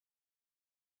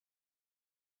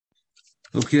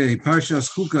Okay, Parshas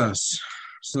Chukas.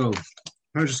 So,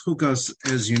 Parshas Chukas,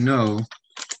 as you know,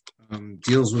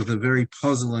 deals with a very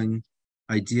puzzling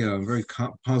idea, a very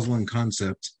puzzling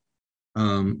concept,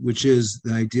 which is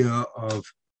the idea of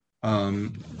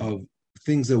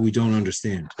things that we don't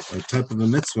understand. A type of a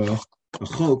mitzvah, a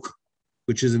chok,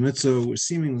 which is a mitzvah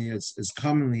seemingly as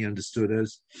commonly understood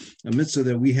as a mitzvah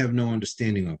that we have no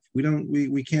understanding of.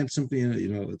 We can't simply,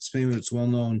 it's famous, it's well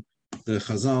known. The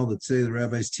Chazal that say the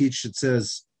rabbis teach, it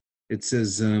says,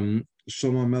 Shlomo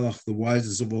Melech, the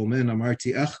wisest of all men,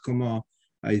 Amarti ach kama,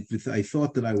 I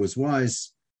thought that I was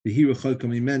wise. Vehi rechok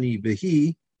mimeni,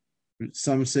 vehi,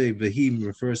 some say vehi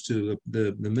refers to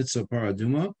the mitzvah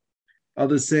paraduma.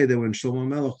 Others say that when Shlomo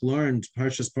Melech learned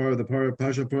Parshas Parsha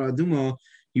Paraduma,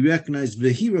 he recognized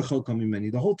Vehi Rechok Mimeni.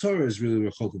 The whole Torah is really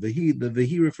Rechok. The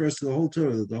Vehi refers to the whole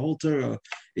Torah. The whole Torah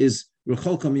is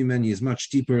Rechok Mimeni, is much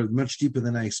deeper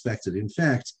than I expected. In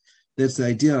fact, that's the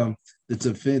idea. There's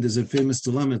a famous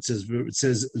dilemma. It says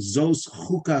Zos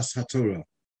Chukas HaTorah.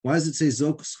 Why does it say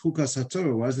Zos Chukas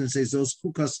HaTorah? Why doesn't it say Zos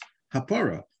Chukas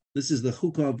HaPara? This is the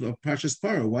chukah of Parshas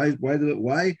Parah.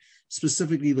 Why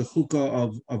specifically the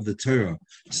chukah of the Torah?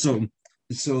 So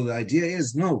the idea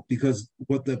is no, because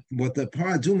what the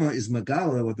paraduma is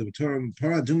magala, what the Torah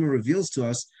paraduma reveals to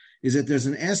us is that there's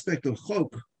an aspect of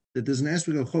chok,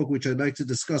 which I'd like to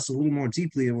discuss a little more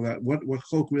deeply about what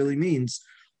chok really means.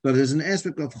 But there's an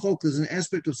aspect of chok, there's an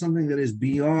aspect of something that is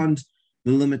beyond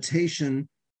the limitation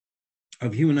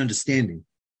of human understanding.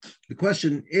 The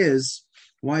question is,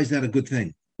 why is that a good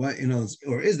thing? Why,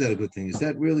 or is that a good thing? Is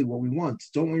that really what we want?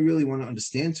 Don't we really want to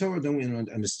understand Torah? Don't we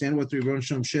understand what the Rebbeinu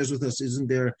Shalom shares with us? Isn't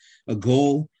there a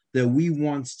goal that we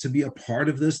want to be a part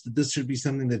of this? That this should be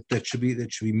something that should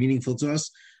be meaningful to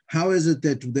us? How is it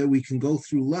that we can go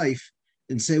through life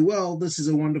and say, well, this is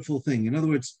a wonderful thing? In other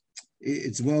words,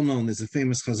 it's well known. There's a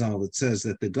famous chazal that says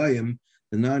that the Goyim,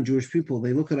 the non-Jewish people,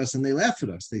 they look at us and they laugh at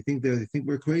us. They think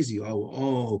we're crazy.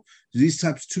 These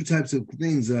two types of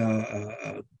things,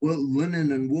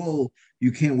 linen and wool,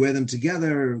 you can't wear them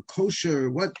together. Kosher,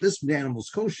 what? This animal's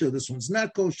kosher. This one's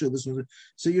not kosher. This one's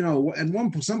so.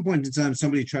 At some point in time,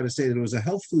 somebody tried to say that it was a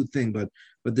health food thing, but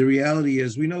the reality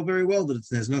is, we know very well that it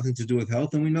has nothing to do with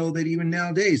health, and we know that even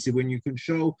nowadays, when you can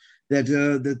show that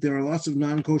there are lots of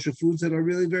non-kosher foods that are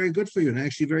really very good for you and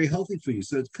actually very healthy for you,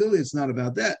 so clearly it's not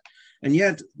about that. And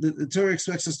yet, the Torah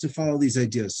expects us to follow these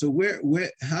ideas. So,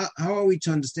 how are we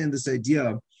to understand this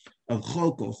idea of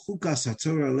chok or chukas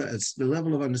haTorah? It's the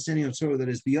level of understanding of Torah that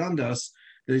is beyond us.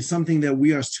 That is something that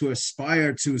we are to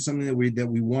aspire to, something that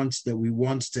we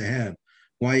want to have.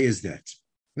 Why is that?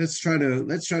 Let's try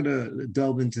to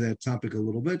delve into that topic a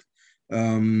little bit,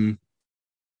 and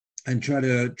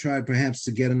try perhaps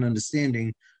to get an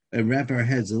understanding and wrap our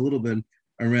heads a little bit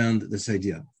around this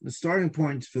idea. The starting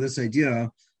point for this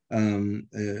idea. A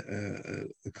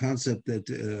concept that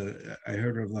I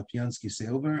heard Rav Lapiansky say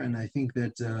over, and I think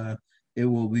that it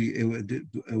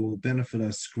will benefit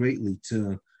us greatly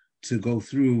to go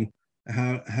through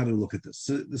how to look at this.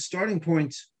 So the starting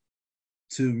point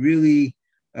to really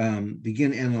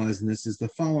begin analyzing this is the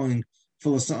following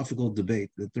philosophical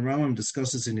debate that the Rambam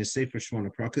discusses in his Sefer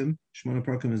Shmona Prakim. Shmona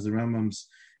Prakim is the Rambam's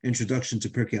introduction to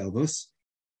Pirkei Avos,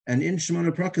 and in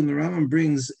Shmona Prakim, the Rambam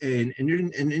brings an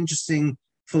interesting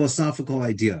philosophical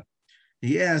idea.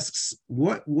 He asks,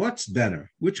 what's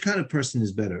better? Which kind of person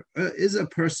is better? Is a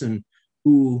person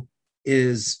who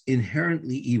is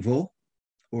inherently evil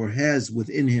or has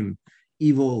within him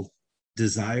evil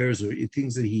desires or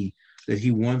things that he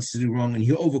wants to do wrong and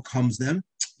he overcomes them,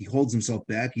 he holds himself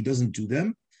back, he doesn't do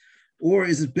them? Or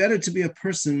is it better to be a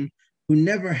person who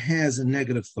never has a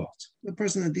negative thought? The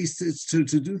person that to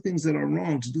do things that are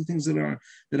wrong, to do things that are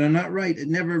not right, it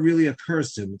never really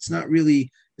occurs to him. It's not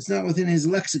within his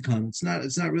lexicon. It's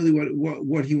not really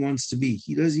what he wants to be.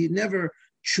 He never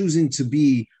choosing to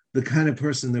be the kind of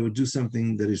person that would do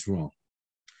something that is wrong.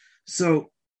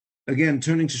 So again,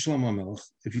 turning to Shlomo Melech,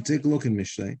 if you take a look in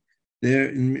Mishlei, there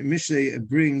in Mishlei it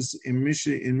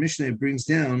brings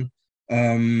down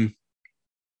that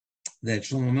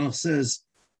Shlomo Melech says,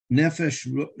 Nefesh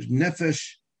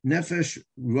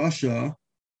Rasha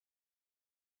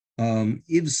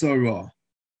Ivsara.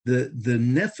 The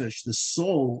nefesh, the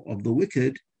soul of a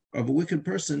wicked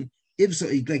person,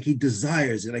 like he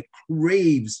desires it, like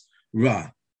craves ra,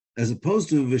 as opposed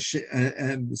to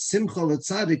simcha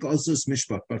l'tzadik also is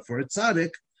mishpat. But for a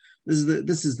tzaddik,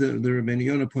 this is the Rebbeinu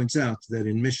Yonah points out that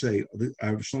in Mishlei,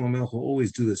 Shlomo Melech will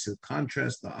always do this. He'll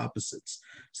contrast the opposites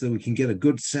so that we can get a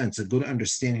good sense, a good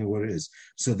understanding of what it is.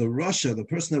 So the Rasha, the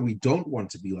person that we don't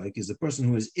want to be like, is the person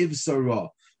who is ivsara,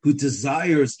 who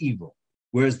desires evil.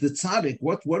 Whereas the tzaddik,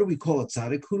 what do we call a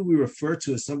tzaddik? Who do we refer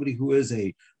to as somebody who is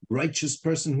a righteous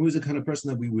person? Who is the kind of person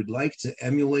that we would like to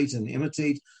emulate and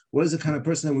imitate? What is the kind of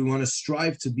person that we want to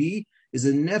strive to be? Is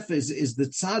the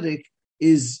tzaddik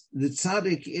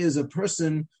is a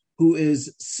person who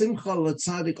is simcha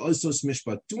l'tzaddik osos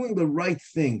mishpat, doing the right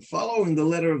thing, following the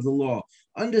letter of the law,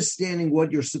 understanding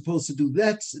what you're supposed to do.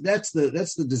 That's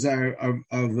the desire of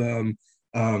the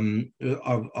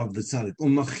tzaddik.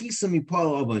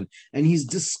 And he's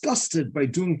disgusted by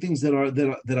doing things that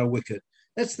are wicked.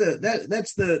 That's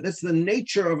the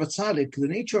nature of a tzaddik. The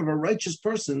nature of a righteous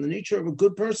person, the nature of a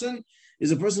good person,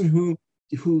 is a person who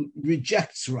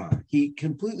rejects Ra. He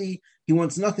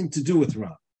wants nothing to do with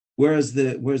Ra. Whereas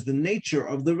the nature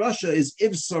of the Rasha is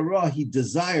Ivsa Ra, he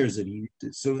desires it.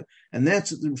 And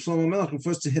that's Shlomo Melech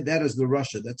refers to that as the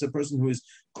Rasha. That's a person who is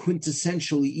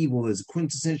quintessentially evil, is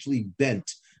quintessentially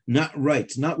bent, not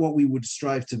right, not what we would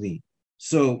strive to be.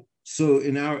 So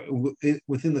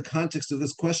within the context of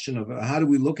this question of how do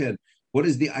we look at what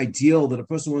is the ideal that a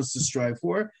person wants to strive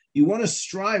for, you want to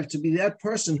strive to be that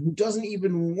person who doesn't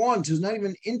even who's not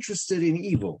even interested in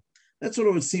evil. That's what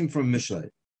it would seem from Mishlei.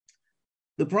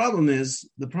 The problem is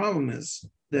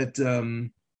that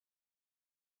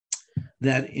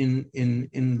that in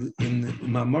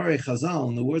Mamare Chazal,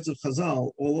 in the words of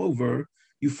Chazal, all over,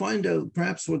 you find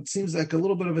perhaps what seems like a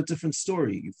little bit of a different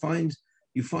story.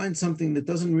 You find something that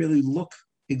doesn't really look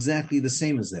exactly the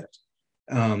same as that.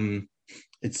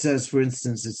 It says, for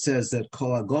instance, that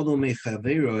Kol HaGadol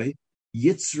Mechaveroi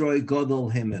Yitzroi Gadol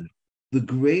Hemen. The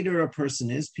greater a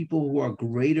person is, people who are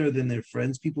greater than their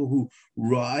friends, people who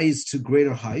rise to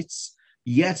greater heights,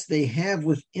 yet they have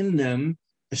within them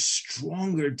a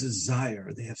stronger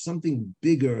desire. They have something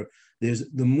bigger. There's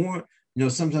the more,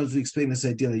 sometimes we explain this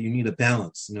idea that you need a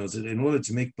balance. So in order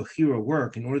to make Bechira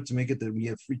work, in order to make it that we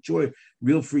have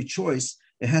real free choice,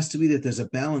 it has to be that there's a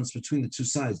balance between the two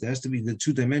sides. There has to be the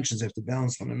two dimensions have to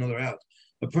balance one another out.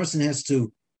 A person has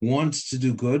to want to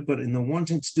do good, but in the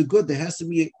wanting to do good, there has to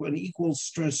be an equal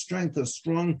strength, a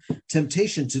strong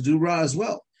temptation to do Ra as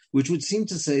well, which would seem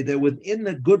to say that within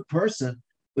the good person,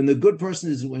 when the good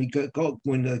person is,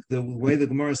 the way the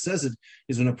Gemara says it,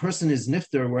 is when a person is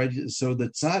nifter, right? So the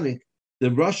tzaddik, the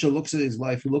Rasha looks at his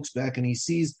life, he looks back and he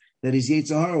sees that his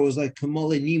Yetzer Hara was like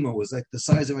Kamole Nemo, was like the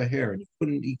size of a hair, and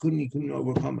he couldn't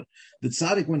overcome it. The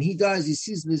tzaddik, when he dies, he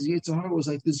sees that his Yetzer Hara was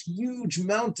like this huge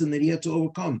mountain that he had to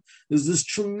overcome. There's this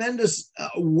tremendous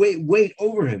weight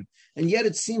over him. And yet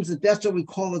it seems that that's what we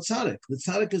call a tzaddik. The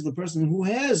tzaddik is the person who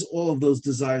has all of those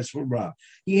desires for Ra.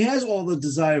 He has all the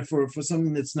desire for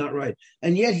something that's not right.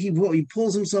 And yet he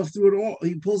pulls himself through it all.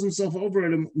 He pulls himself over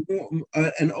it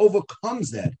and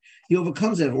overcomes that. He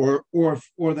overcomes that, or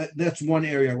that's one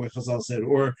area where Chazal said,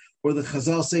 or the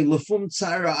Chazal say, Lefum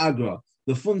Tzaira Agra.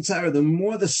 The Fum Tzaira, the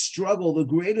more the struggle, the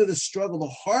greater the struggle, the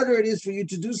harder it is for you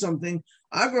to do something.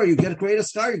 Agra, you get a greater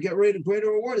star, you get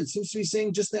greater reward. It seems to be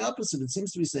saying just the opposite. It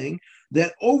seems to be saying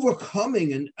that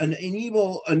overcoming an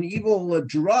evil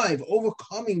drive,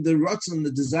 overcoming the ratzon,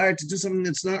 the desire to do something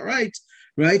that's not right,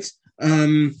 right?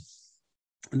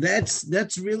 That's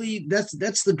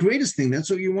the greatest thing. That's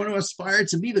what you want to aspire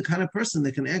to be, the kind of person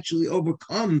that can actually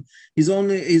overcome his own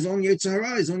Yetzer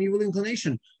Hara, his own evil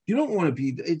inclination. You don't want to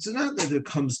be, it's not that it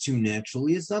comes too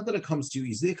naturally. It's not that it comes too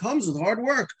easily. It comes with hard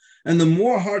work. And the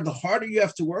harder you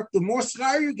have to work, the more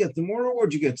schar you get, the more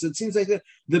reward you get. So it seems like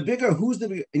the bigger,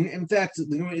 in fact,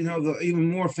 the even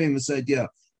more famous idea.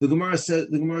 The Gemara says,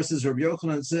 Rabbi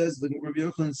Yochanan says,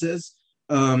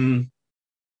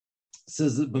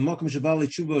 b'makom shebal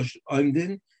tshuva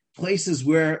oimdin, places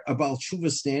where a Baal Tshuva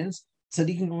stands,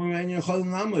 tzaddikim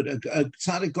a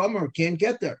tzaddik gomer can't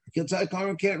get there. A tzaddik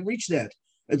gomer can't reach that.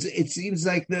 It seems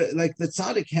like the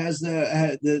tzaddik has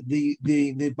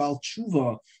the Baal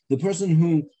Tshuva, the person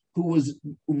who was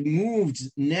moved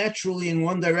naturally in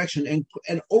one direction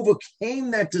and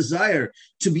overcame that desire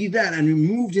to be that and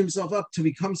moved himself up to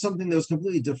become something that was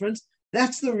completely different.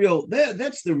 That's the real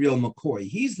McCoy.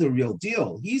 He's the real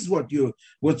deal. He's what you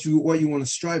want to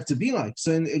strive to be like.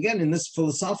 So again, in this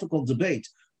philosophical debate,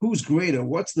 who's greater?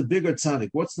 What's the bigger tzaddik?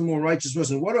 What's the more righteous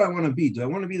person? What do I want to be? Do I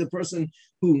want to be the person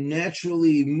who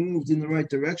naturally moved in the right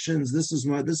directions? This is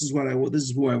who I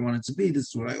wanted to be. This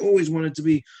is what I always wanted to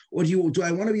be. Or do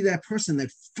I want to be that person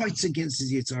that fights against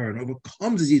his Yetzer Hara and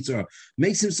overcomes his Yetzer Hara,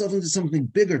 makes himself into something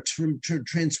bigger,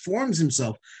 transforms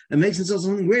himself, and makes himself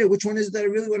something greater? Which one is it that I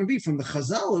really want to be? From the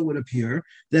Chazal, it would appear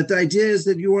that the idea is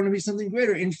that you want to be something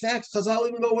greater. In fact, Chazal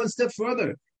even go one step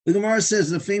further. The Gemara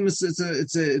says the famous. It's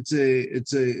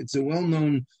a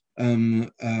well-known.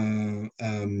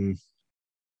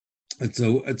 It's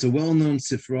a well-known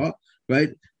sifra, right?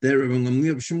 that Rabbi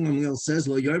Gamliel says,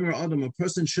 "Lo yomer adam," a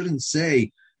person shouldn't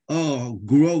say, "Oh,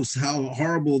 gross! How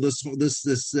horrible this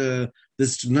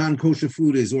non-kosher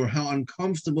food is, or how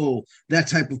uncomfortable that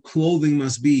type of clothing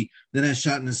must be that has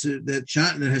shatnez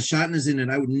has shatnez in it.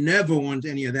 I would never want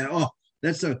any of that. Oh,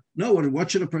 that's a no.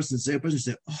 What should a person say? A person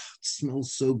should say, "Oh, it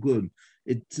smells so good.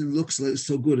 It looks like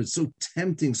so good. It's so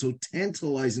tempting, so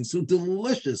tantalizing, so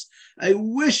delicious. I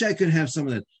wish I could have some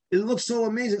of that. It looks so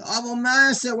amazing.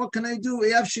 What can I do?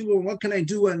 What can I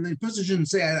do?" And the person shouldn't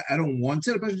say, I don't want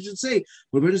it. The person should say,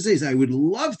 what the person says, I would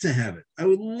love to have it. I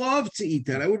would love to eat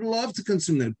that. I would love to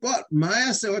consume that. But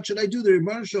what should I do? The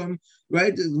Rebbeinu Shalom,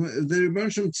 right? The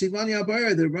Rebbeinu Shalom Tzivani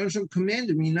Abayra, the Rebbeinu Shalom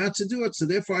commanded me not to do it, so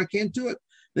therefore I can't do it.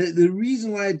 The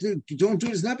reason why I don't do it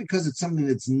is not because it's something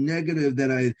that's negative that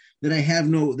I have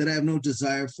no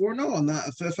desire for. No, I'm not.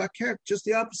 If I care, just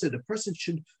the opposite. A person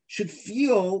should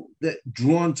feel that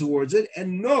drawn towards it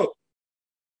and know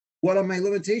what are my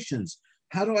limitations.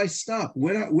 How do I stop?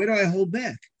 Where do I hold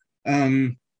back?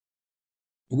 Where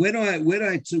do I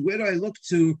look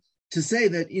to say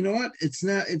that, you know what, it's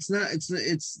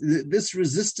this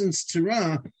resistance to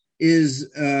Ra is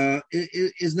not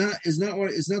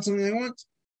something I want.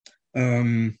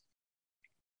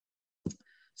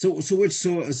 So what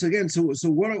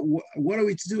are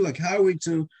we to do? Like, how are we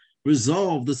to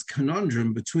resolve this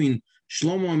conundrum between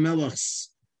Shlomo Melech's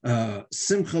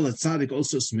Simcha Latzadik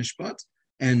Osos Mishpat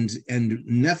and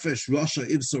Nefesh Rasha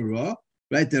Ivsa Ra,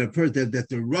 right? That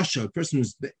the Rasha, a person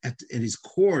who's at his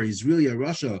core, he's really a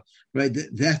Rasha, right?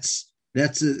 That's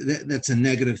a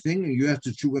negative thing. You have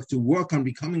to work on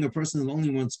becoming a person that only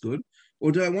wants good.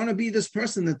 Or do I want to be this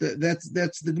person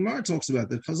that's the Gemara talks about,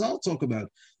 that Chazal talk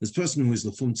about, this person who is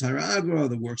Lefum Tzara Agra,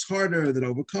 that works harder, that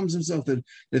overcomes himself,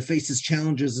 that faces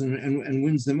challenges and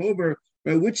wins them over,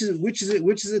 right? Which is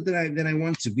it that I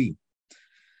want to be?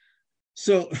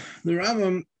 So the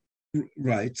Rambam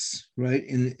writes, right,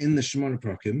 in the Shemona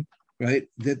Prakim, right,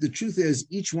 that the truth is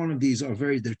each one of these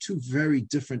they're two very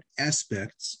different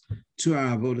aspects to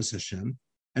our Avodas Hashem,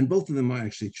 and both of them are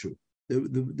actually true.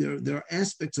 There are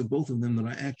aspects of both of them that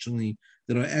are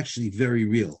actually very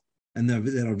real and that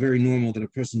are very normal, that a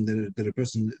person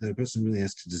really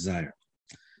has to desire.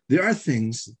 There are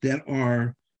things that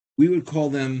are, we would call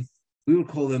them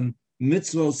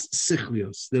mitzvos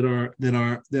sichlios, that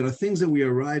are things that we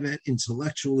arrive at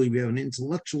intellectually. We have an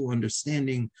intellectual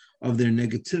understanding of their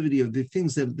negativity, of the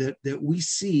things that we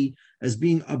see as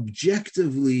being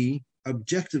objectively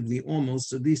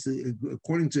almost, at least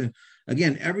according to,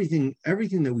 again, everything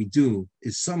that we do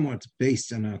is somewhat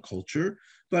based on our culture,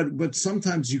 but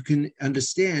sometimes you can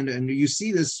understand, and you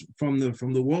see this from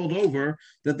the world over,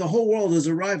 that the whole world has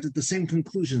arrived at the same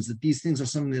conclusions, that these things are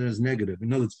something that is negative.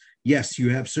 In other words, yes, you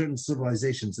have certain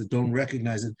civilizations that don't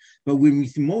recognize it, but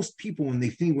most people, when they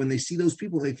see those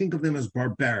people, they think of them as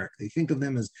barbaric, they think of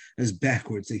them as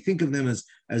backwards, they think of them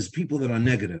as people that are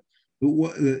negative.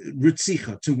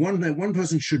 Ritzicha, to one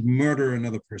person should murder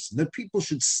another person, that people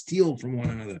should steal from one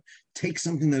another, take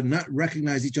something that not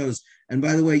recognize each other's. And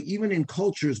by the way, even in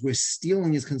cultures where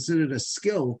stealing is considered a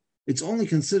skill, it's only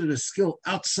considered a skill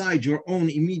outside your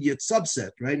own immediate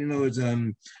subset, right? In other words,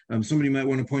 somebody might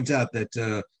want to point out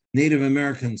that Native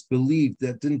Americans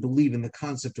didn't believe in the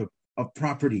concept of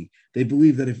property. They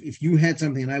believe that if you had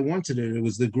something and I wanted it, it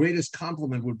was the greatest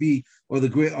compliment would be, or the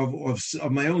great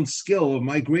of my own skill, of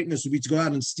my greatness would be to go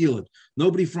out and steal it.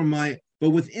 But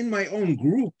within my own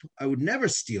group, I would never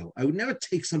steal. I would never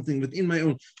take something within my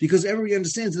own, because everybody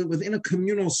understands that within a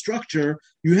communal structure,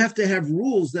 you have to have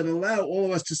rules that allow all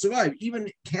of us to survive.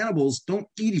 Even cannibals don't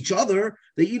eat each other.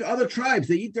 They eat other tribes.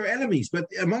 They eat their enemies, but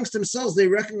amongst themselves, they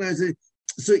recognize it.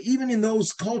 So even in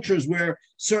those cultures where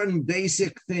certain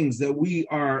basic things that we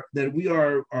are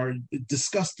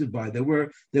disgusted by, that we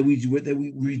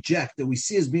reject, that we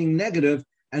see as being negative,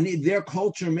 and their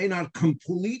culture may not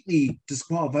completely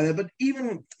disqualify that, but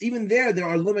even there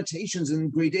are limitations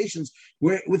and gradations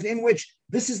within which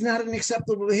this is not an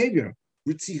acceptable behavior.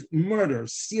 Murder,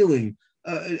 stealing,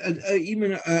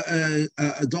 even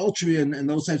adultery, and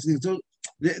those types of things. So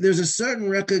there's a certain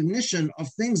recognition of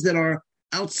things that are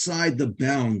outside the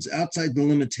bounds, outside the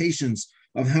limitations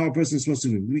of how a person is supposed to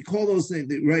be. We call those things,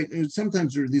 right?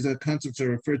 Sometimes these concepts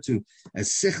are referred to as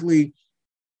sichli,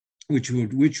 which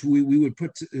we would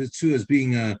put to as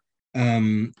being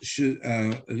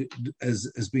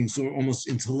as being sort of almost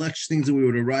intellect, things that we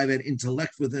would arrive at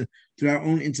intellect through our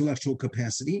own intellectual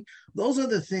capacity. Those are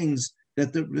the things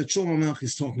that Shlomo Melech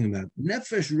is talking about.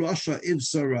 Nefesh Rasha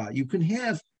Ivsa Ra. You can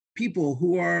have people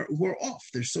who are off.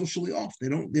 They're socially off. They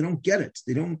don't get it.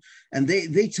 They don't, and they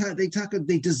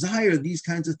desire these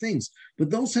kinds of things. But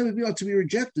those type of people are to be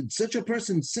rejected. Such a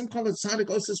person, simcha tzaddik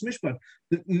osas mishpat.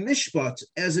 The mishpat,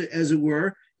 as it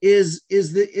were, is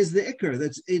the ikar.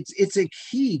 It's a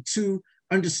key to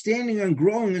understanding and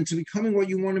growing and to becoming what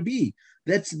you want to be.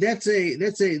 That's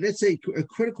a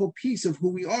critical piece of who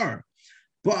we are.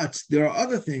 But there are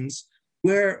other things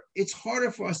where it's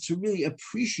harder for us to really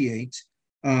appreciate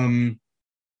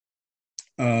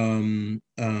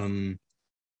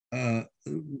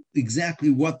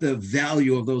exactly what the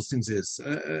value of those things is.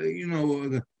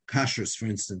 The kashrus, for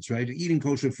instance, right? Eating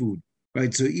kosher food,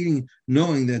 right? So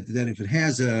knowing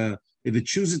that if it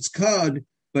chews its cud,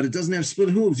 but it doesn't have split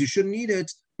hooves, you shouldn't eat it,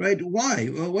 right? Why?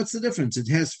 Well, what's the difference? It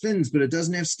has fins, but it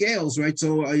doesn't have scales, right?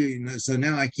 So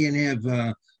now I can't have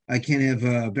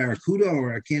barracuda,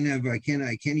 or I can't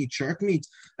eat shark meat.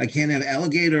 I can't have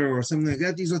alligator or something like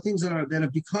that. These are things that are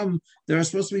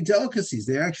supposed to be delicacies.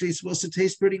 They're actually supposed to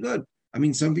taste pretty good. I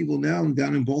mean, some people now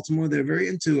down in Baltimore, they're very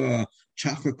into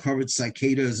chocolate covered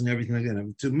cicadas and everything like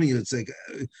that. To me, it's like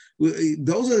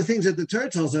those are the things that the Torah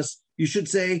tells us. You should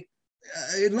say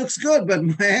it looks good, but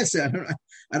my answer,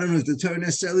 I don't know if the Torah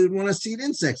necessarily would want us to eat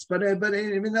insects, but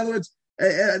in other words.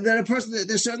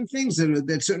 There's certain things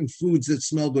that certain foods that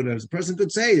smell good. As a person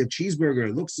could say, a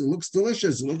cheeseburger looks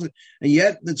delicious, and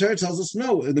yet the Torah tells us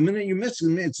no. The minute you miss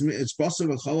it, it's basar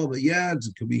v'challah. But yeah, it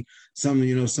could be some of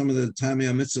the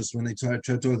tamei mitzvahs when they try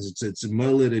to it's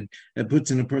mullet. It puts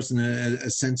in a person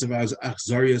a sense of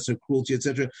achzarias or cruelty,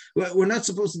 etc. We're not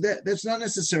supposed to. That's not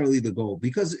necessarily the goal,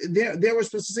 because they were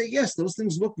supposed to say yes. Those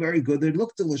things look very good. They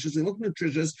look delicious. They look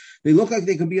nutritious. They look like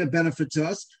they could be a benefit to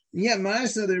us. Yeah,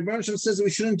 Ma'aseh, the Rebbeinu Shalom says that we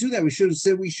shouldn't do that. We should have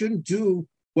said we shouldn't do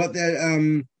what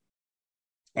that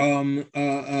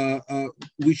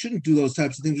we shouldn't do those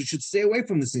types of things. We should stay away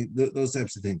from those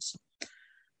types of things.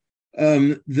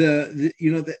 So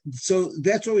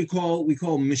that's what we call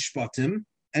mishpatim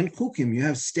and chukim. You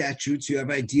have statutes, you have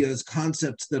ideas,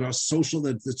 concepts that are social,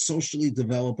 that socially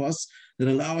develop us, that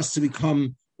allow us to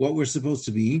become what we're supposed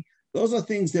to be. Those are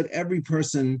things that every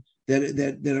person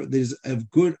that there's a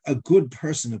good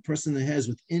person, a person that has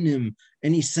within him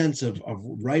any sense of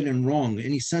right and wrong,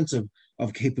 any sense of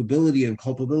capability and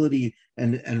culpability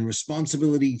and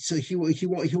responsibility. So he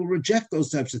will reject those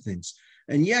types of things.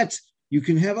 And yet you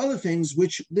can have other things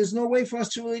which there's no way for us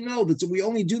to really know, that we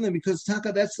only do them because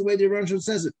taka, that's the way the Rebbeinu Shalom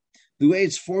says it. The way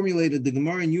it's formulated, the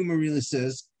Gemara in Yuma really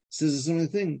says a similar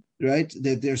thing, right?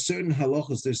 That there are certain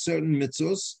halachos, there's certain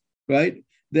mitzvos, right?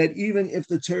 That even if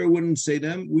the Torah wouldn't say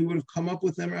them, we would have come up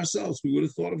with them ourselves. We would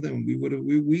have thought of them. We would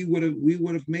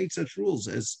have made such rules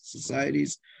as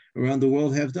societies around the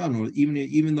world have done, or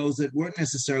even those that weren't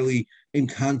necessarily in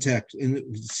contact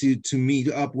to meet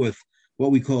up with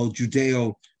what we call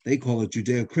they call it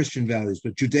Judeo-Christian values,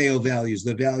 but Judeo values,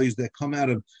 the values that come out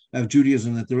of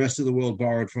Judaism that the rest of the world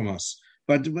borrowed from us.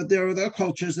 But there are other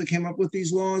cultures that came up with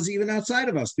these laws even outside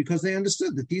of us, because they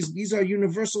understood that these are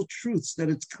universal truths that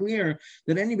it's clear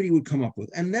that anybody would come up with.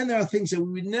 And then there are things that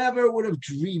we never would have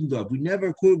dreamed of. We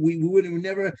never could. We would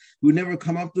never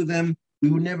come up with them. We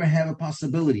would never have a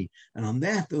possibility. And on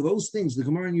those things, the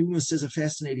Gemara in Yuma says a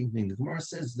fascinating thing. The Gemara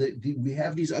says that we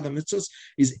have these other mitzvahs.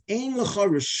 Is ein lecha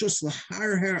reshus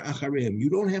laharher achareim. You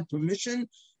don't have permission.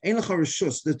 Ein lecha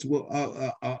reshus.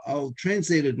 I'll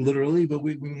translate it literally, but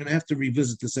we're going to have to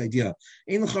revisit this idea.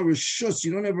 Ein lecha reshus.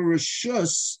 You don't have a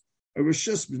reshus. A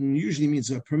reshus usually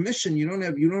means a permission. You don't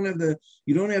have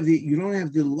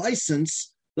the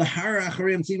license, the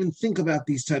haracharim, to even think about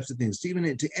these types of things, to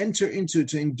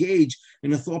engage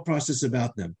in a thought process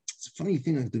about them. It's a funny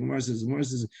thing, like the Gemara says.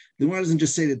 The Gemara doesn't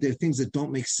just say that there are things that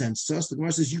don't make sense to us. The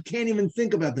Gemara says you can't even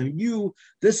think about them.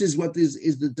 This is what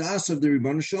is the das of the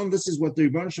Rebbeinu Shalom. This is what the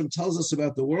Rebbeinu Shalom tells us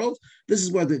about the world. This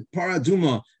is what the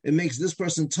paraduma, it makes this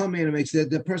person tummy, and it makes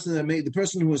the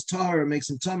person who was tahar, it makes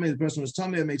him tummy. The person who was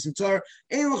tummy, it makes him tahar.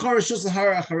 You have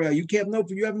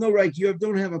no right. You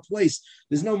don't have a place.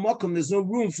 There's no makom. There's no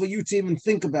room for you to even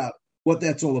think about what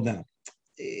that's all about.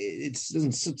 It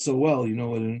doesn't sit so well,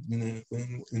 within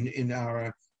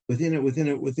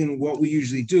what we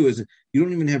usually do. Is you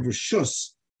don't even have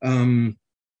reshus. You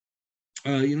don't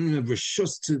even have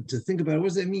reshus to think about it. What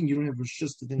does that mean? You don't have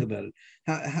reshus to think about it.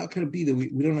 How can it be that we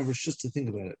don't have reshus to think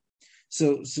about it?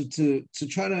 So to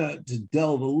try to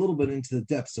delve a little bit into the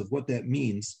depths of what that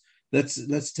means,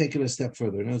 let's take it a step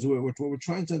further. Now, what we're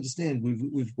trying to understand,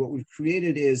 what we've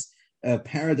created is a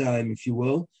paradigm, if you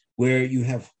will, where you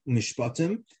have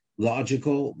mishpatim,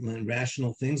 logical and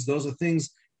rational things. Those are things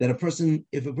that if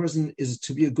a person is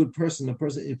to be a good person, a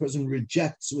person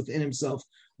rejects within himself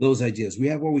those ideas. We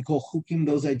have what we call chukim,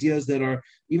 those ideas that are,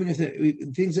 even if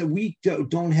things that we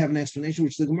don't have an explanation,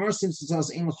 which the Gemara seems to tell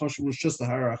us, was just the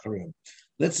hierarchy.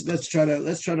 Let's try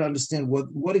to understand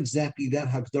what exactly that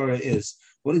Hagdara is.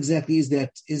 What exactly is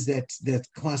that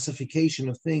classification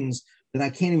of things that I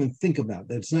can't even think about.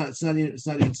 That it's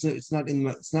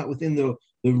not within the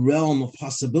realm of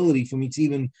possibility for me to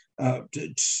even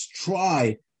to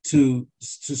strive to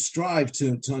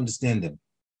understand them.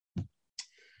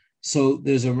 So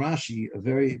there's a Rashi, a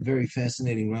very, very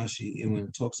fascinating Rashi, when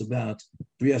it talks about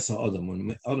Brias HaAdam,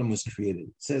 when Adam was created.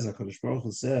 It says HaKadosh Baruch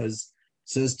Hu says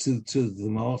to the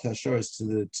Malach Hasharis,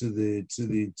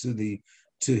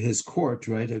 to his court,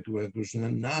 right?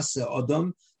 Nasa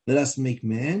Adam, let us make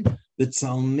man,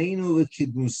 B'tzalmenu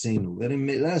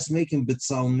v'kidmusenu. Let us make him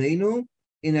B'tzalmenu,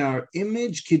 in our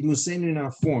image, Kidmusenu, in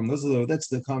our form. That's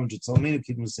the commentary. Tzalmenu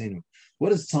Kidmusenu. What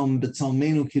does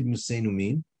B'tzalmenu Kidmusenu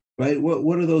mean? Right?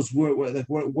 What are those words? Like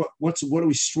what are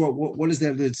we strove? What is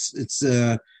that? It's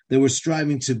that we're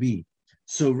striving to be.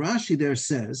 So Rashi there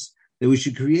says that we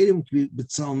should create him.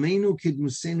 B'tzalmenu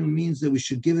Kidmusenu means that we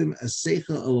should give him a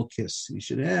seichel elokis. We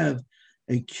should have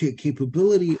a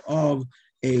capability of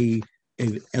a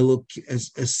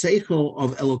seichel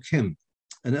of Elokim,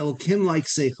 an Elokim like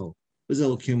seichel. What is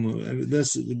Elokim?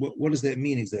 What does that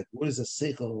mean exactly? What is a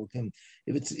seichel Elokim?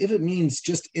 If it means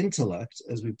just intellect,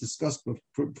 as we've discussed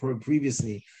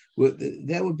previously,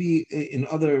 that would be in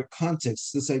other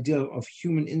contexts. This idea of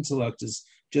human intellect is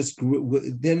just,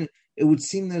 then it would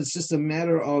seem that it's just a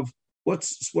matter of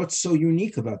what's so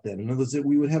unique about that. In other words, that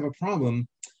we would have a problem.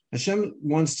 Hashem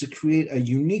wants to create a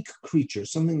unique creature,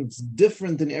 something that's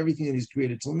different than everything that he's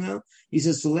created till now. He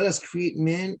says, so let us create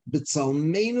man,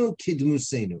 b'tzalmenu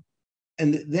kidmusenu.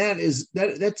 And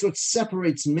that's what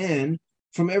separates man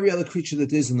from every other creature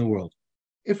that is in the world.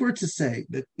 If we're to say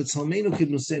that b'tzalmenu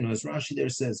kidmusenu, as Rashi there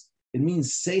says, it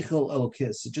means seichel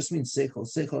elokis. It just means seichel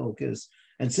elokis.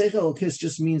 And seichel elokis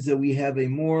just means that we have a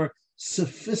more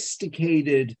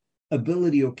sophisticated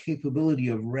ability or capability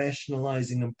of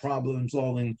rationalizing and problem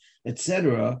solving,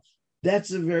 etc.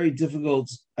 That's a very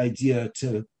difficult idea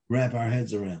to wrap our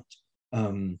heads around,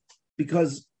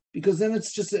 because then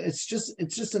it's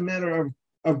just a matter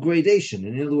of gradation.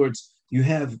 In other words, you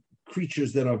have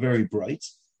creatures that are very bright,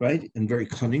 right, and very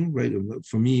cunning, right.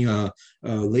 For me,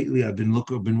 lately I've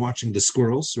been watching the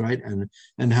squirrels, right,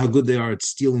 and how good they are at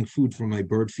stealing food from my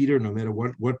bird feeder. No matter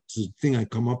what thing I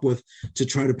come up with to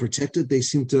try to protect it, they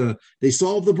solve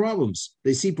the problems.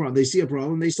 They see a problem,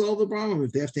 they solve the problem.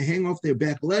 If they have to hang off their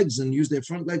back legs and use their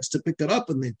front legs to pick it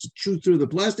up and to chew through the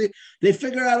plastic, they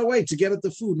figure out a way to get at the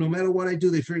food. No matter what I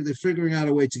do, they're figuring out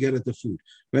a way to get at the food,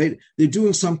 right? They're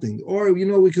doing something. Or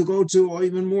we could go to or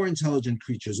even more intelligent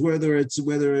creatures, whether it's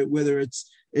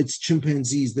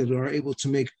chimpanzees that are able to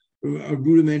make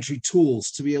rudimentary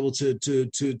tools to be able to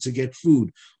get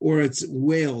food, or it's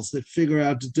whales that figure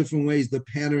out different ways, the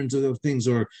patterns of those things,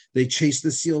 or they chase the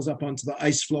seals up onto the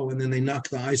ice floe and then they knock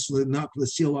the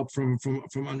seal up from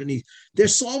underneath. They're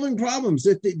solving problems.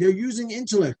 They're using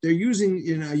intellect. They're using,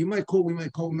 we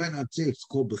might not say it's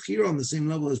called Bechira on the same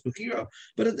level as Bechira,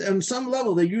 but on some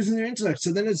level they're using their intellect.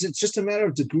 So then it's just a matter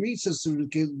of degree. So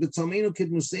B'tzalmenu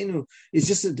Kidmusenu is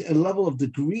just a level of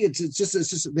degree. It's just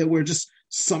that we're just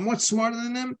somewhat smarter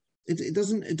than them. It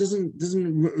doesn't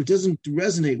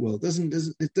resonate well. It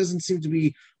doesn't seem to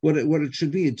be what it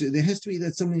should be. There has to be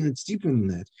something that's deeper than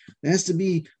that. There has to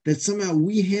be that somehow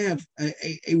we have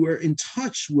we're in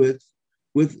touch with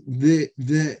the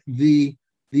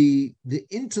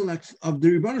intellect of the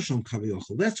Rebbeinu Shalom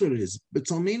Kaviyachol. That's what it is. But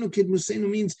Tzalmenu Kidmusenu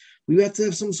means we have to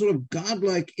have some sort of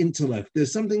godlike intellect.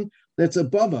 There's something that's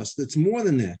above us, that's more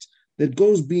than that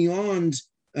goes beyond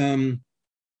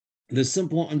the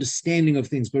simple understanding of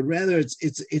things, but rather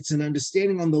it's an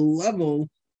understanding on the level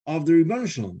of the Rebbeinu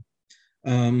Shalom.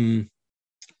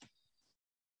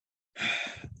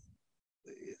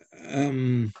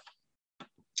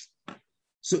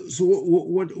 So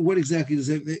what exactly does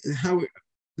it? How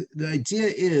the idea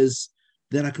is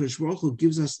that HaKadosh Baruch Hu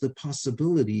gives us the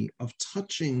possibility of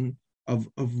touching, of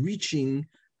reaching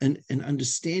an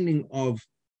understanding of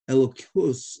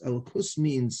Elokus. Elokus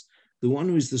means the one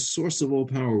who is the source of all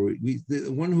power,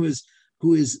 the one who is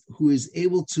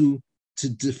able to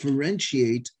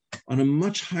differentiate on a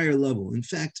much higher level. In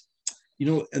fact,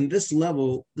 and this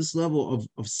level of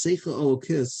Seichel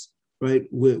Elokis, right,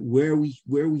 where we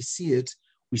see it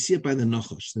by the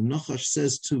Nachash. The Nachash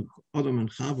says to Adam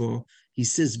and Chava, he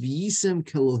says, "V'yisem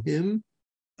kelohim,"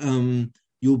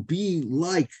 you'll be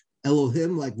like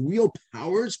Elohim, like real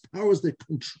powers that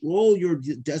control your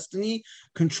destiny,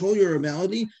 control your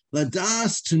reality.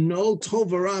 Ladas, to know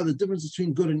Tovara, the difference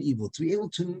between good and evil, to be able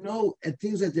to know at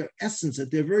things at their essence,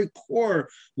 at their very core,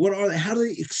 what are they? How do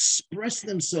they express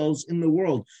themselves in the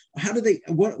world? How do they?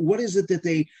 What is it that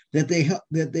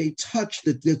they touch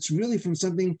that's really from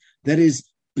something that is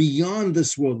beyond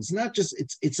this world? It's not just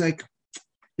it's like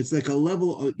a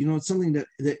level of, it's something that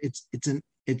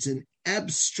it's an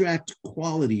abstract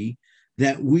quality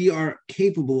that we are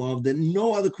capable of that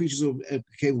no other creatures are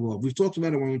capable of. We've talked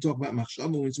about it when we talk about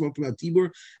machshava, when we talk about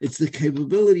tibur. It's the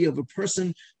capability of a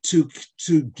person to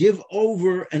give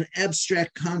over an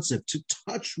abstract concept, to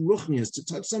touch ruchnius, to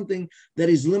touch something that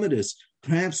is limitless.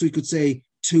 Perhaps we could say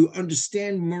to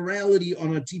understand morality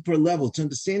on a deeper level, to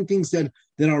understand things that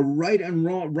are right and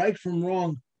wrong, right from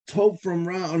wrong, tov from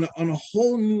ra, on a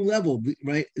whole new level,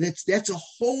 right? That's a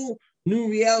whole new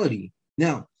reality.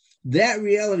 Now, that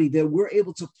reality that we're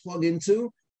able to plug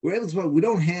into, we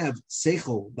don't have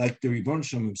seichel like the Rebbeinu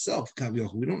Shem himself,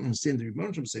 Kaviyach. We don't understand the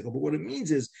Rebbeinu Shem seichel, but what it means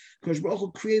is, Kosh Baruch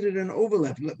Hu created an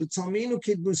overlap. But Talmeinu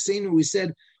Kidmusenu,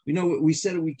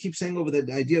 we keep saying over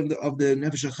the idea of the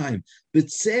Nefesh HaChaim.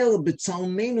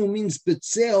 Betzalmeinu means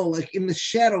betzel, like in the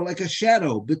shadow, like a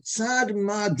shadow. Betzad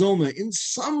ma'adoma, in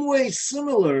some way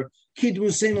similar,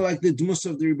 Kidmusenu, like the Dmus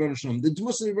of the Rebbeinu Shem. The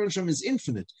Dmus of the Rebbeinu Shem is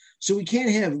infinite. So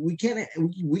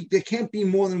there can't be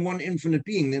more than one infinite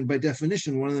being. Then by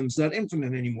definition, one of them is not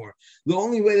infinite anymore. The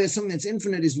only way there's something that's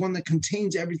infinite is one that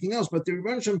contains everything else. But the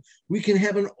Rebbeinu Shem, we can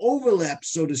have an overlap,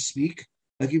 so to speak.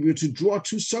 Like if you were to draw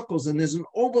two circles and there's an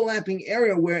overlapping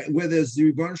area where there's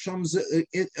the Rebbeinu Shem's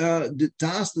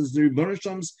das, there's the Rebbeinu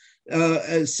Shem's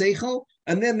seichel,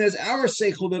 and then there's our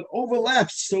seichel that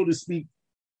overlaps, so to speak.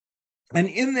 And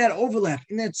in that overlap,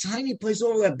 in that tiny place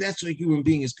overlap, that's where a human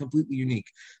being is completely unique.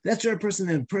 That's where a person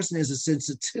has a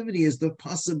sensitivity, has the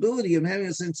possibility of having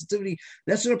a sensitivity.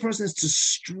 That's what a person has to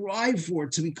strive for,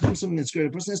 to become something that's great. A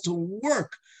person has to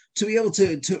work to be able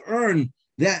to earn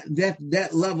that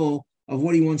level of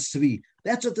what he wants to be.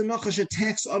 That's what the Nachash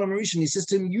attacks Adam Rishon. He says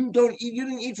to him, you didn't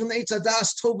eat from the Eitz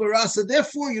Hadas Tov Rasa,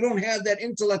 therefore you don't have that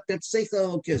intellect, that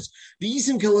Seichel Elokis.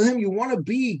 V'yisim Kelohim, you want to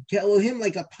be Kelohim,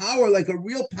 like a power, like a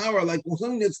real power, like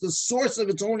something that's the source of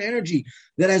its own energy,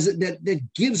 that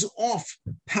gives off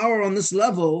power on this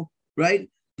level, right?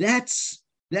 That's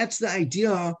the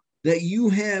idea that you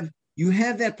have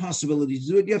that possibility to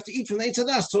do it. You have to eat from the Eitz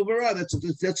Hadas Tov Ra. That's what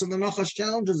the Nachash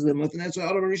challenges them with, and that's why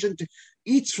Adam Rishon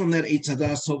eats from that Eitz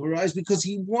Hadas Tov Ra, is because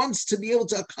he wants to be able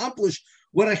to accomplish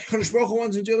what HaKadosh Baruch Hu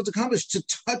wants him to be able to accomplish, to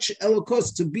touch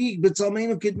Elokos, to be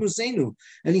B'tzalmeinu Kidmusenu,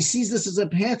 and he sees this as a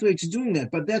pathway to doing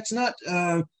that. But that's not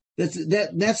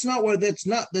where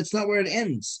it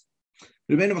ends.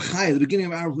 Rebbeinu B'chai, the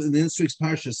beginning of this week's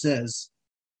parsha says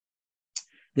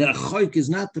that a choik is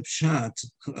not the pshat.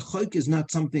 A choik is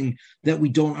not something that we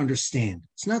don't understand.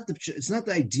 It's not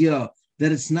the idea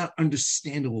that it's not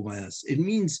understandable by us. It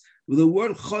means the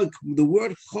word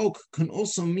chok can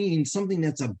also mean something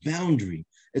that's a boundary.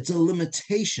 It's a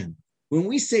limitation. When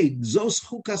we say zos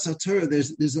chukas haTorah,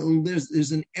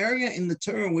 there's an area in the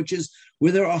Torah which is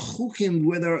where there are chukim,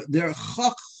 where there are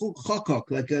chokok,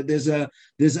 like there's a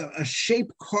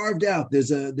shape carved out.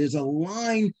 There's a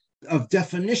line of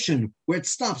definition where it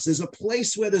stops. There's a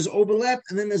place where there's overlap,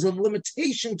 and then there's a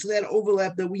limitation to that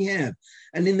overlap that we have.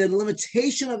 And in the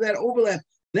limitation of that overlap,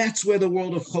 that's where the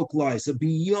world of Chok lies. So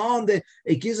beyond that,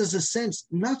 it gives us a sense,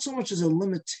 not so much as a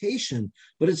limitation,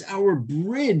 but it's our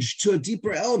bridge to a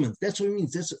deeper element. That's what it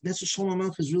means. That's what Shlomo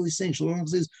Melech is really saying. Shlomo Melech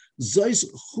says, Zois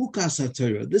chukas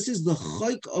haTorah. This is the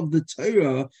chayk of the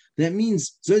Torah. That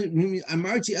means, I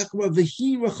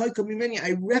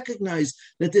recognize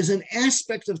that there's an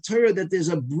aspect of Torah that there's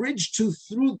a bridge to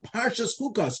through Parshas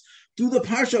Chukas, through the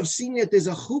parsha of seeing that there's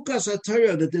a chukas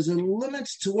haTorah, that there's a limit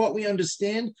to what we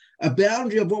understand, a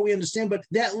boundary of what we understand, but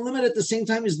that limit at the same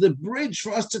time is the bridge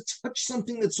for us to touch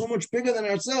something that's so much bigger than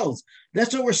ourselves.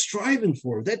 That's what we're striving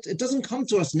for. That it doesn't come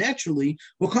to us naturally.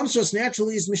 What comes to us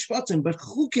naturally is mishpatim, but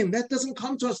chukim, that doesn't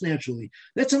come to us naturally.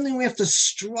 That's something we have to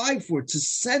strive for, to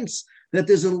sense that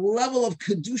there's a level of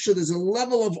kedusha, there's a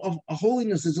level of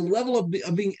holiness, there's a level of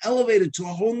being elevated to a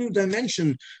whole new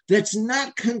dimension that's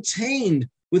not contained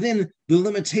within the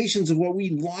limitations of what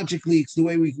the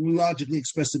way we logically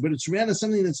express it, but it's rather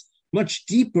something that's much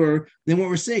deeper than what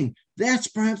we're saying. That's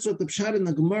perhaps what the Pshat in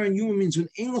the Gemara in Yuma means when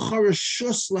Ein Lecha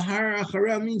Reshus Lahara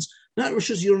Achara means not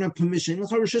Reshus, you don't have permission. Ein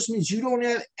Lecha Reshus means you don't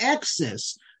have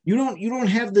access. You don't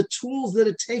have the tools that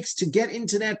it takes to get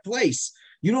into that place.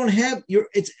 You don't have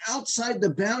it's outside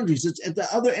the boundaries. It's at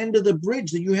the other end of the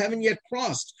bridge that you haven't yet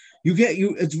crossed.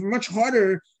 It's much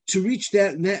harder to reach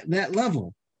that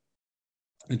level.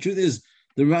 The truth is,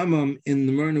 the Rambam in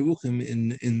the Moreh Nevuchim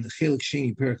in Chelik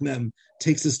Sheni Perek Mem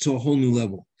takes us to a whole new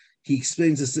level. He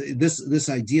explains this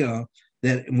idea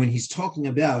that when he's talking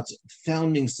about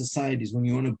founding societies, when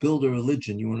you want to build a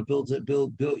religion, you want to build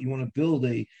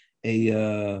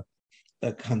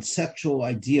a conceptual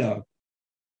idea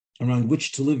around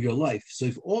which to live your life. So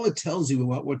if all it tells you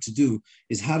about what to do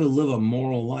is how to live a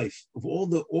moral life, if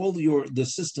the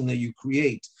system that you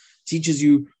create teaches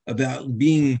you about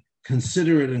being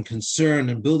considerate and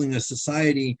concerned and building a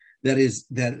society that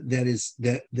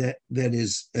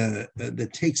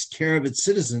takes care of its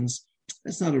citizens,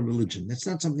 that's not a religion. That's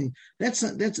not something. That's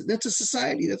a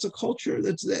society. That's a culture.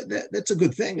 That's a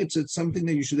good thing. It's something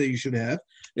that you should have.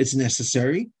 It's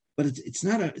necessary, but it's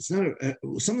not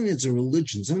something that's a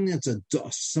religion. Something that's a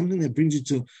dust. Something that brings you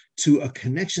to a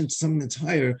connection to something that's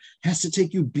higher. Has to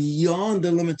take you beyond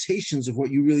the limitations of what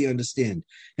you really understand.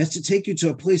 Has to take you to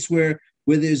a place where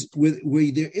there is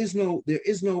no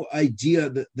idea.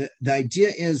 The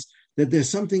idea is that there's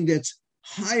something that's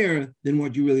higher than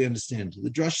what you really understand. The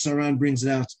Drush Saran brings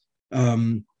it out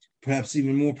perhaps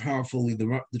even more powerfully. The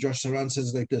Drush Saran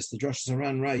says it like this. The Drush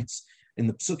Saran writes in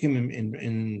the Psukim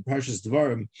in Parshas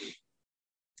Devarim,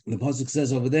 the Pasuk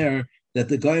says over there that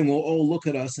the Goyim will all look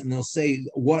at us and they'll say,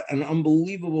 what an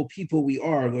unbelievable people we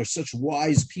are. We're such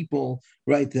wise people,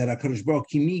 right? That HaKadosh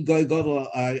Baruch Hu, Kimi Goy Gadol,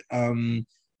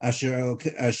 Asher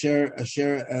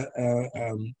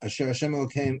Hashem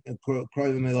came,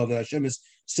 that Hashem is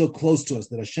so close to us,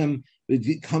 that Hashem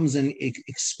comes and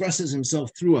expresses Himself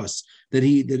through us, that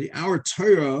our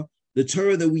Torah, the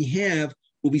Torah that we have,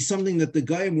 will be something that the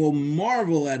Goyim will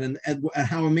marvel at and at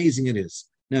how amazing it is.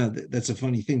 Now that's a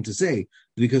funny thing to say,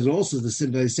 because also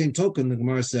by the same token, the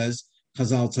Gemara says,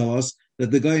 Chazal tell us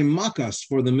that the Goyim mock us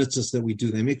for the mitzvahs that we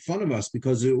do. They make fun of us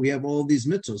because we have all these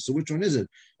mitzvahs. So which one is it?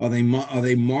 Are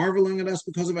they marveling at us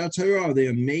because of our Torah? Are they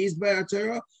amazed by our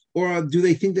Torah? Or do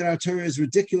they think that our Torah is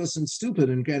ridiculous and stupid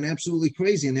and absolutely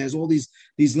crazy and has all these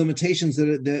limitations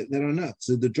that are nuts?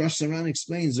 So the Drush Saran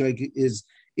explains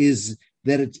is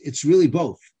that it's really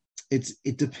both.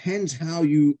 It depends how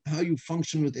you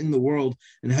function within the world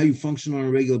and how you function on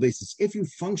a regular basis. If you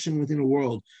function within a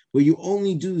world where you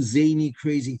only do zany,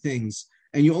 crazy things,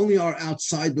 and you only are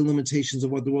outside the limitations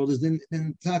of what the world is, then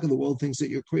the world thinks that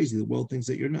you're crazy. The world thinks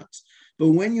that you're nuts.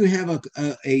 But when you have a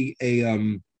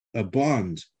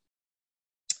bond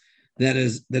that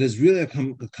is really a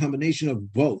combination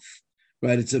of both,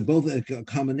 right? It's both a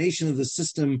combination of the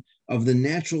system, of the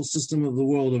natural system of the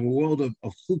world, of a world of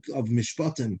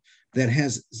mishpatim that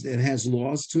has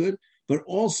laws to it, but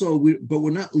also we're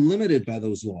not limited by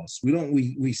those laws.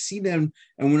 We see them,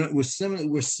 and we're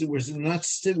stimulated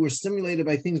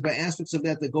by things, by aspects of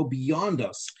that go beyond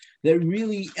us, that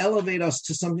really elevate us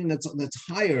to something that's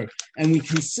higher, and we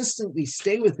consistently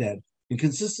stay with that and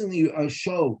consistently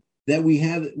show that we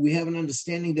have an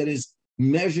understanding that is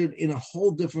measured in a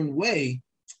whole different way.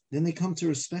 Then they come to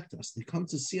respect us. They come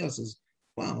to see us as,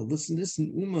 wow, listen, this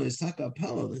Ummah is Taka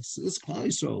Apella, this Klal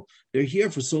Yisrael. They're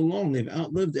here for so long. They've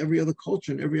outlived every other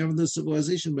culture and every other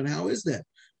civilization. But how is that?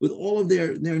 With all of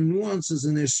their nuances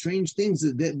and their strange things,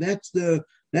 that's the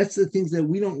things that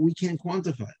we can't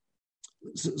quantify.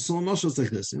 So it's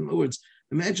like this. In other words,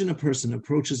 imagine a person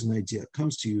approaches an idea,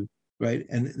 comes to you, right?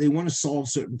 And they want to solve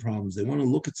certain problems. They want to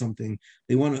look at something.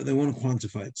 They want to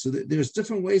quantify it. So there's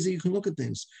different ways that you can look at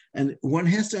things. And one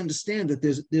has to understand that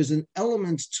there's an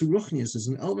element to ruchnius, there's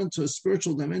an element to a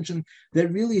spiritual dimension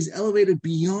that really is elevated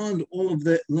beyond all of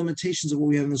the limitations of what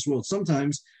we have in this world.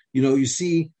 Sometimes, you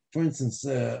see, for instance,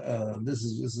 this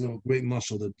is a great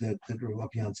mashal that Rav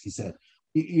Lapiansky said.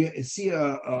 You see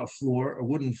a floor, a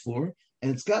wooden floor,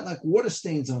 and it's got like water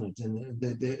stains on it, and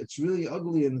it's really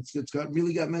ugly, and it's got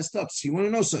messed up. So you want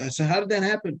to know, so how did that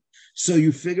happen? So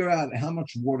you figure out how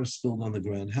much water spilled on the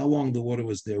ground, how long the water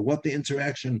was there, what the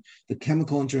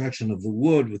chemical interaction of the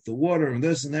wood with the water, and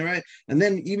this and that, right? And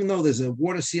then even though there's a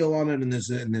water seal on it, and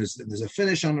there's a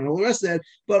finish on it, and all the rest of that,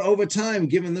 but over time,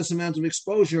 given this amount of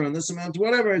exposure and this amount of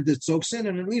whatever, it soaks in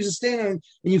and it leaves a stain on it,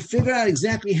 and you figure out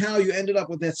exactly how you ended up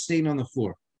with that stain on the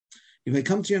floor. If I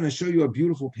come to you and I show you a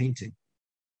beautiful painting,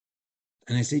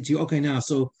 and I say to you, okay, now,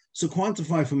 so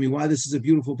quantify for me why this is a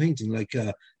beautiful painting. Like,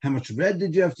 how much red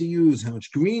did you have to use? How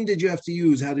much green did you have to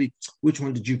use? Which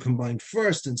one did you combine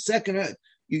first and second?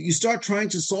 You start trying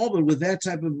to solve it with that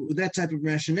type of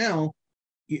rationale.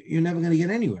 You're never going to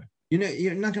get anywhere.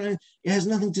 You're not gonna. It has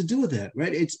nothing to do with that,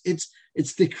 right?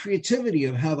 It's the creativity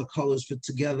of how the colors fit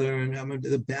together and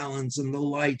the balance and the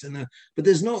light But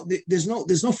there's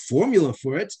no formula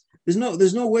for it.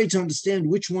 There's no way to understand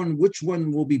which one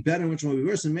will be better and which one will be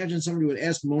worse. Imagine somebody would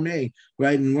ask Monet,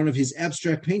 right, in one of his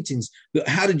abstract paintings,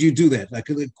 how did you do that? Like,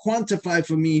 quantify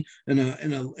for me in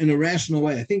a rational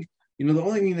way. I think the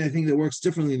only thing that I think that works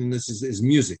differently than this is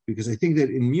music, because I think that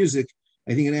in music,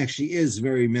 I think it actually is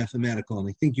very mathematical, and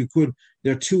I think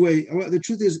there are two ways. Well, the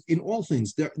truth is, in all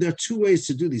things, there are two ways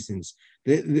to do these things.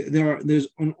 There's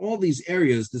on all these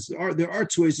areas. There are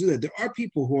two ways to do that. There are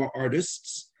people who are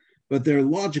artists, but they're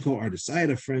logical artists. I had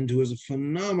a friend who was a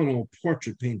phenomenal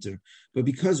portrait painter, but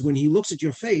because when he looks at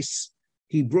your face,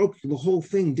 he broke the whole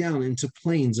thing down into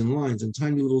planes and lines and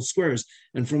tiny little squares,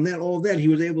 and from all of that, he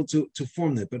was able to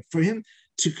form that. But for him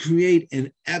to create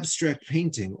an abstract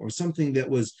painting or something that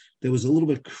was a little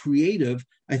bit creative,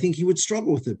 I think he would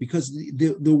struggle with it, because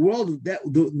the world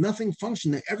nothing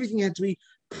functioned. That everything had to be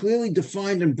clearly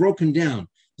defined and broken down.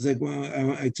 It's like,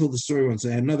 well, I told the story once.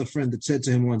 I had another friend that said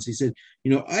to him once, he said,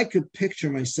 I could picture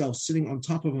myself sitting on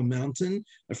top of a mountain,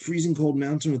 a freezing cold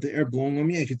mountain with the air blowing on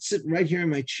me. I could sit right here in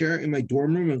my chair in my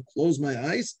dorm room and close my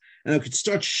eyes, and I could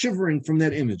start shivering from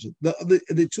that image.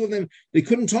 The two of them, they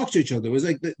couldn't talk to each other. It was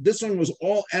like this one was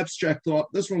all abstract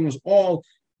thought. This one was all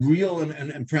real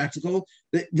and practical.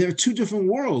 They're two different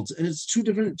worlds, and it's two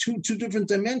different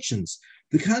dimensions.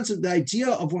 The concept, the idea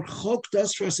of what Chok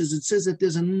does for us is it says that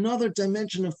there's another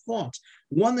dimension of thought,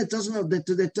 one that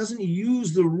doesn't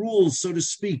use the rules, so to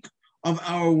speak, of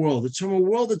our world. It's from a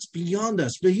world that's beyond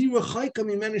us. But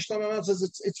says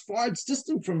it's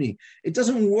distant from me. It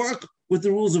doesn't work with the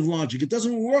rules of logic. It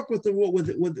doesn't work with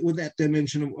that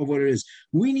dimension of what it is.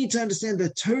 We need to understand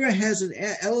that Torah has an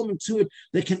element to it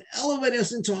that can elevate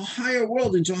us into a higher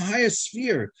world, into a higher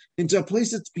sphere, into a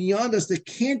place that's beyond us, that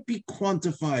can't be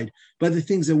quantified by the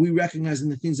things that we recognize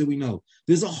and the things that we know.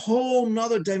 There's a whole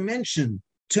nother dimension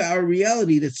to our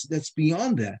reality that's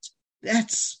beyond that.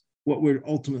 That's what we're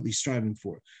ultimately striving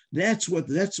for. That's what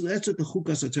the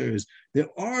Chukas HaTorah is. There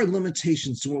are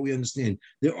limitations to what we understand.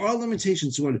 There are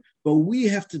limitations to but we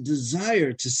have to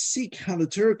desire to seek how the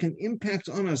Torah can impact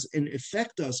on us and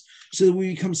affect us, so that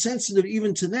we become sensitive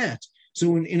even to that.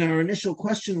 So in our initial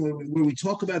question, where we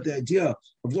talk about the idea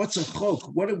of what's a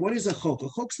chok, what is a chok? A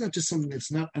chok's not just something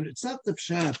that's not, and it's not the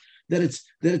pshat that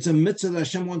it's a mitzvah that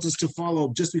Hashem wants us to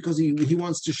follow just because he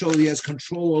wants to show that he has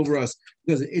control over us.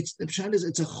 Because the pshat is,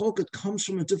 it's a chok. It comes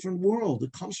from a different world.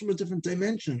 It comes from a different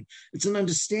dimension. It's an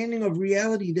understanding of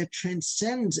reality that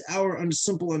transcends our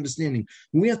simple understanding.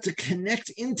 We have to connect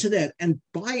into that and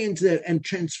buy into that and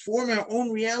transform our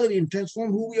own reality and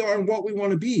transform who we are and what we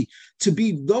want to be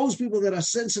those people that are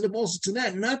sensitive also to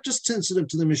that, not just sensitive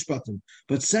to the mishpatim,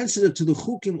 but sensitive to the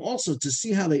chukim also, to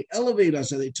see how they elevate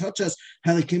us, how they touch us,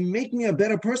 how they can make me a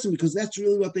better person, because that's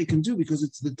really what they can do, because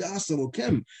it's the das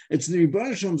elokim. It's the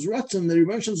Rebbeinu Shalom's ratzon. The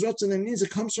Rebbeinu Shalom's ratzon, that means it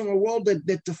comes from a world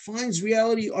that defines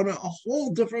reality on a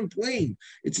whole different plane.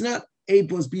 It's not A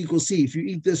plus B equals C. If you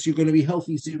eat this, you're going to be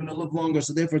healthy, so you're going to live longer,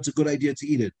 so therefore it's a good idea to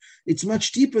eat it. It's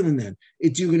much deeper than that.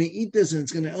 You're going to eat this, and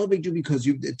it's going to elevate you because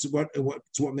it's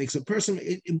what makes a person.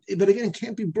 But again, it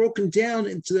can't be broken down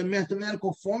into the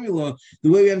mathematical formula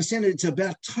the way we understand it. It's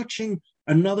about touching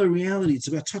another reality. It's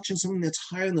about touching something that's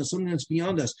higher than us, something that's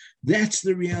beyond us. That's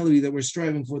the reality that we're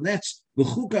striving for. That's the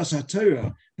Chukas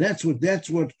HaTorah. That's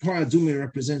what Paraduma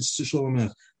represents to Shalom.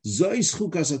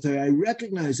 I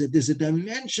recognize that there's a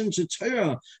dimension to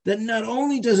Torah that not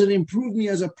only does it improve me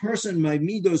as a person, my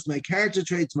midos, my character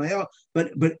traits,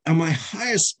 but my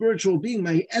highest spiritual being,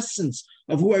 my essence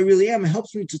of who I really am, it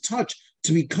helps me to touch,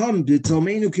 to become the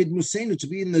Talmeinu Kidmusenu, to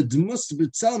be in the Dmus,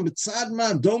 B'Tzalim,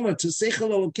 B'Tzadma, Doma, to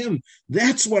Seichel Elokim.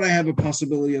 That's what I have a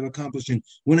possibility of accomplishing.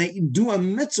 When I do a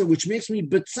mitzvah, which makes me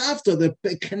B'Tzavta,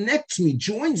 that connects me,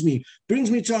 joins me,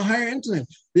 brings me to a higher intellect,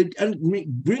 that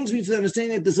brings me to the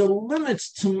understanding that there's a limit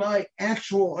to my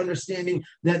actual understanding,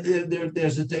 that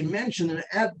there's a dimension,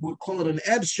 we'll call it an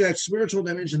abstract spiritual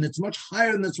dimension that's much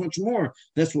higher and that's much more.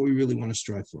 That's what we really want to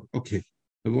strive for. Okay.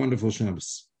 Have a wonderful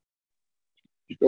Shabbos.